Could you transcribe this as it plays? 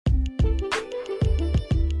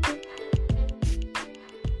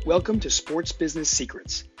Welcome to Sports Business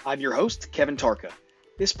Secrets. I'm your host, Kevin Tarka.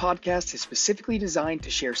 This podcast is specifically designed to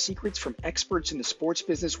share secrets from experts in the sports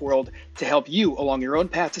business world to help you along your own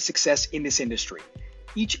path to success in this industry.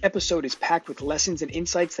 Each episode is packed with lessons and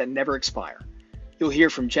insights that never expire. You'll hear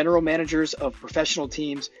from general managers of professional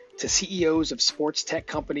teams to CEOs of sports tech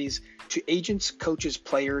companies to agents, coaches,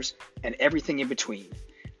 players, and everything in between.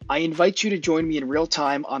 I invite you to join me in real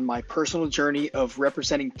time on my personal journey of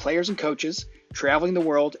representing players and coaches, traveling the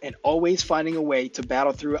world, and always finding a way to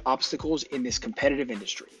battle through obstacles in this competitive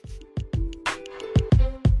industry.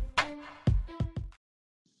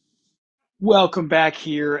 Welcome back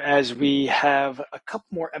here as we have a couple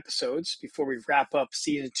more episodes before we wrap up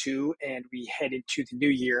season 2 and we head into the new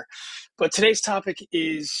year. But today's topic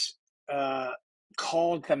is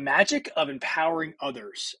called The Magic of Empowering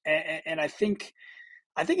Others. And I think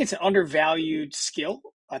it's an undervalued skill.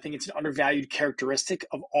 I think it's an undervalued characteristic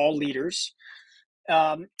of all leaders.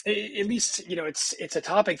 At least, it's a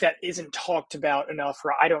topic that isn't talked about enough,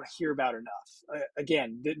 or I don't hear about enough.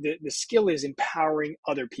 Again, the skill is empowering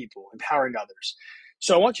other people, empowering others.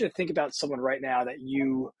 So I want you to think about someone right now that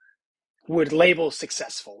you would label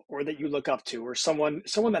successful, or that you look up to, or someone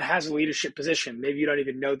that has a leadership position. Maybe you don't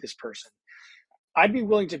even know this person. I'd be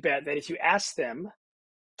willing to bet that if you ask them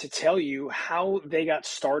to tell you how they got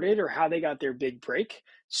started or how they got their big break,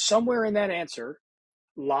 somewhere in that answer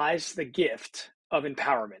lies the gift of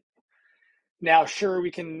empowerment. Now, sure,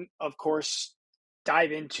 we can, of course,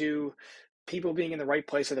 dive into people being in the right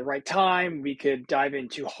place at the right time. We could dive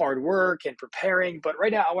into hard work and preparing, but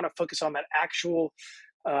right now I want to focus on that actual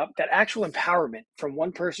empowerment from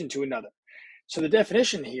one person to another. So the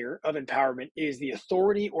definition here of empowerment is the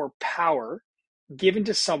authority or power given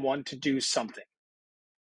to someone to do something.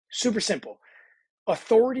 Super simple.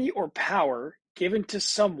 Authority or power given to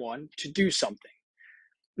someone to do something.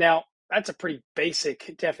 Now, that's a pretty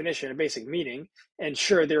basic definition, a basic meaning. And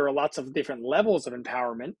sure, there are lots of different levels of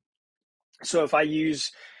empowerment. So if I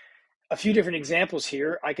use a few different examples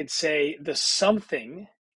here, I could say the something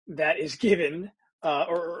that is given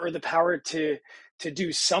or the power to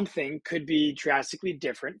do something could be drastically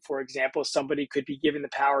different. For example, somebody could be given the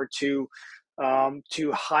power to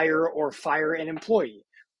hire or fire an employee,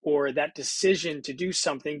 or that decision to do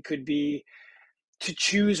something could be to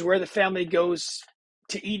choose where the family goes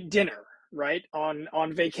to eat dinner, right? On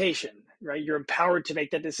vacation, right? You're empowered to make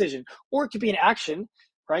that decision. Or it could be an action,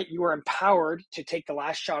 right? You are empowered to take the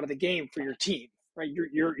last shot of the game for your team, right?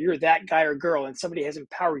 You're that guy or girl, and somebody has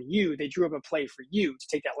empowered you. They drew up a play for you to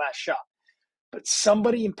take that last shot. But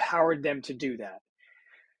somebody empowered them to do that.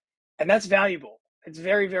 And that's valuable. It's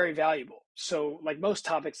very, very valuable. So like most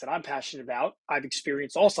topics that I'm passionate about, I've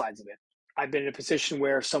experienced all sides of it. I've been in a position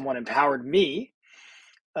where someone empowered me,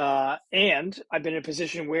 and I've been in a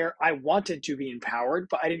position where I wanted to be empowered,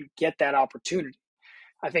 but I didn't get that opportunity.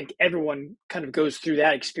 I think everyone kind of goes through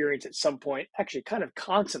that experience at some point, actually kind of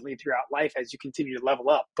constantly throughout life as you continue to level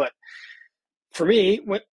up. But for me,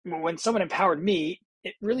 when someone empowered me,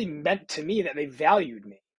 it really meant to me that they valued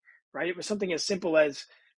me, right? It was something as simple as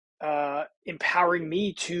empowering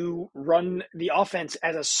me to run the offense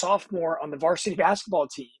as a sophomore on the varsity basketball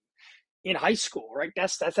team in high school, right?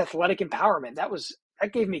 That's athletic empowerment.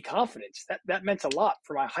 That gave me confidence. That meant a lot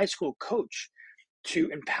for my high school coach to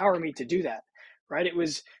empower me to do that, right? It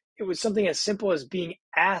was something as simple as being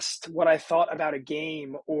asked what I thought about a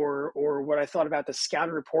game, or what I thought about the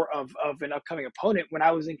scouting report of an upcoming opponent when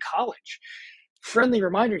I was in college. Friendly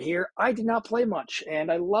reminder here, I did not play much,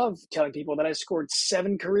 and I love telling people that I scored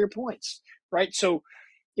 7 career points, right? So,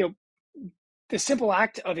 the simple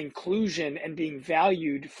act of inclusion and being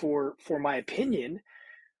valued for my opinion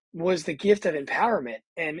was the gift of empowerment,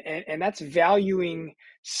 and that's valuing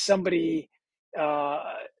somebody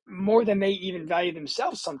more than they even value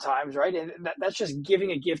themselves sometimes, right? And that's just giving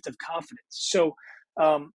a gift of confidence. So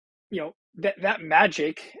that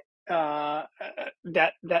magic that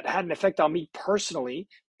had an effect on me personally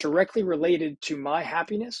directly related to my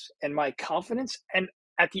happiness and my confidence, and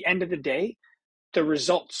at the end of the day, the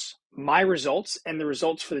results, my results, and the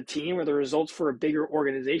results for the team, or the results for a bigger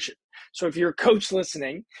organization. So if you're a coach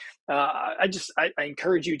listening, I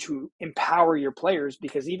encourage you to empower your players,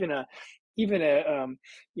 because even a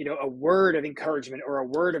word of encouragement or a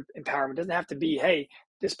word of empowerment doesn't have to be, hey,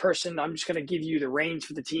 this person, I'm just going to give you the reins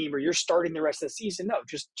for the team, or you're starting the rest of the season. No,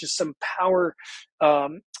 just some power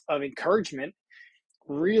of encouragement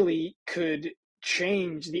really could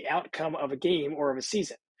change the outcome of a game or of a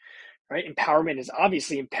season. Right? Empowerment is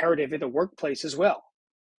obviously imperative in the workplace as well.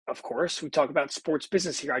 Of course, we talk about sports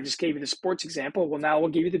business here. I just gave you the sports example. Well, now we'll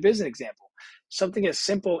give you the business example. Something as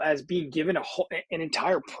simple as being given an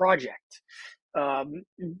entire project um,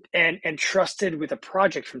 and trusted with a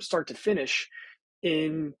project from start to finish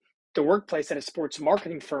in the workplace at a sports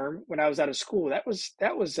marketing firm when I was out of school. That was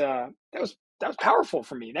powerful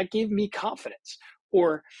for me. That gave me confidence.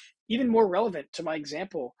 Or even more relevant to my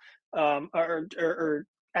example, or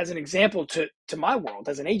as an example to my world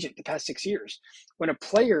as an agent the past 6 years, when a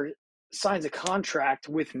player signs a contract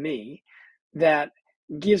with me that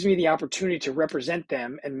gives me the opportunity to represent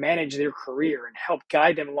them and manage their career and help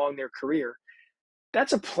guide them along their career,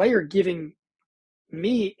 that's a player giving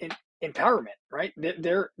me empowerment, right?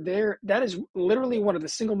 That is literally one of the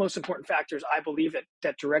single most important factors I believe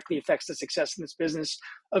that directly affects the success in this business.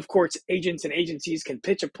 Of course, agents and agencies can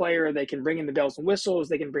pitch a player, they can bring in the bells and whistles,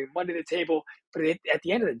 they can bring money to the table, but at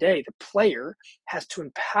the end of the day, the player has to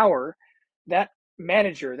empower that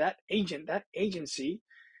manager, that agent, that agency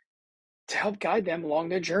to help guide them along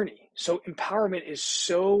their journey. So empowerment is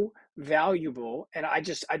so valuable, and I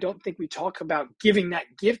don't think we talk about giving that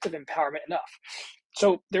gift of empowerment enough.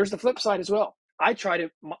 So there's the flip side as well. I try to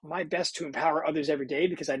my best to empower others every day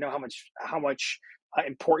because I know how much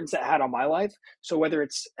importance that had on my life. So whether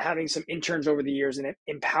it's having some interns over the years and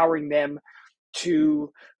empowering them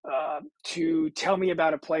to tell me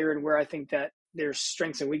about a player and where I think that their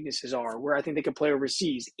strengths and weaknesses are, where I think they could play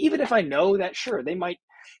overseas, even if I know that sure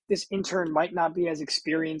this intern might not be as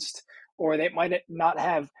experienced, or they might not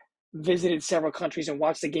have visited several countries and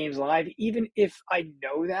watched the games live. Even if I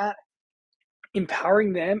know that,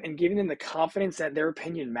 empowering them and giving them the confidence that their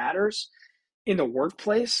opinion matters in the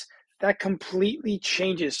workplace, that completely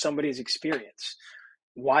changes somebody's experience.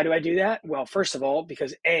 Why do I do that? Well, first of all,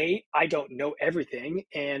 because A, I don't know everything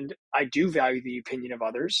and I do value the opinion of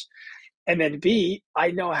others. And then B,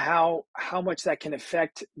 I know how much that can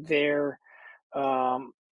affect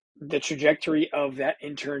um, the trajectory of that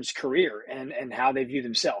intern's career and how they view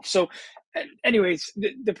themselves. So, anyways,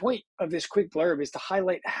 the point of this quick blurb is to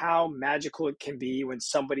highlight how magical it can be when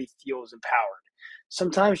somebody feels empowered.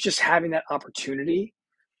 Sometimes just having that opportunity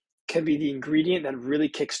can be the ingredient that really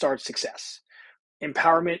kickstarts success.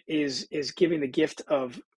 Empowerment is giving the gift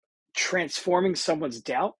of transforming someone's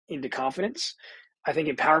doubt into confidence. I think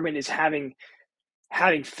empowerment is having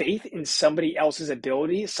faith in somebody else's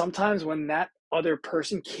ability sometimes when that other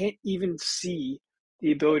person can't even see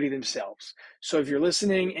the ability themselves. So if you're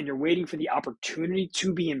listening and you're waiting for the opportunity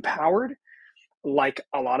to be empowered, like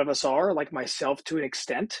a lot of us are, like myself to an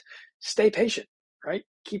extent, stay patient, right?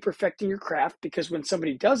 Keep perfecting your craft, because when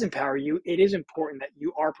somebody does empower you, it is important that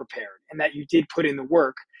you are prepared and that you did put in the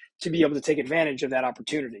work to be able to take advantage of that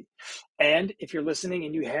opportunity. And if you're listening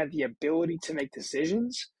and you have the ability to make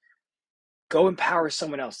decisions, go empower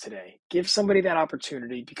someone else today. Give somebody that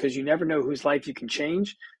opportunity, because you never know whose life you can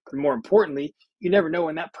change. But more importantly, you never know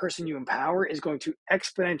when that person you empower is going to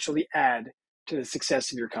exponentially add to the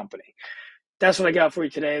success of your company. That's what I got for you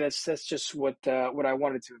today. That's just what I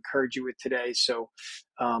wanted to encourage you with today. So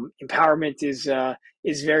empowerment is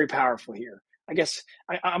very powerful here. I guess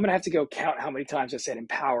I'm gonna have to go count how many times I said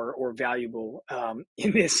empower or valuable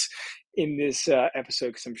in this episode,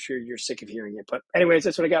 because I'm sure you're sick of hearing it. But anyways,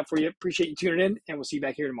 that's what I got for you. Appreciate you tuning in, and we'll see you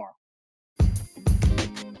back here tomorrow.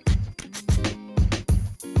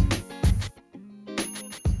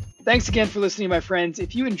 Thanks again for listening, my friends.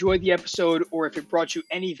 If you enjoyed the episode, or if it brought you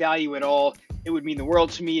any value at all, it would mean the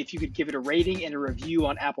world to me if you could give it a rating and a review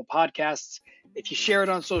on Apple Podcasts. If you share it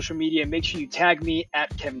on social media, make sure you tag me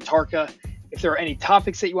at Kevin Tarka. If there are any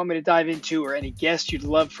topics that you want me to dive into, or any guests you'd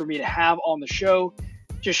love for me to have on the show,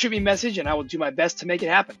 just shoot me a message and I will do my best to make it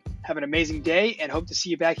happen. Have an amazing day and hope to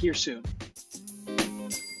see you back here soon.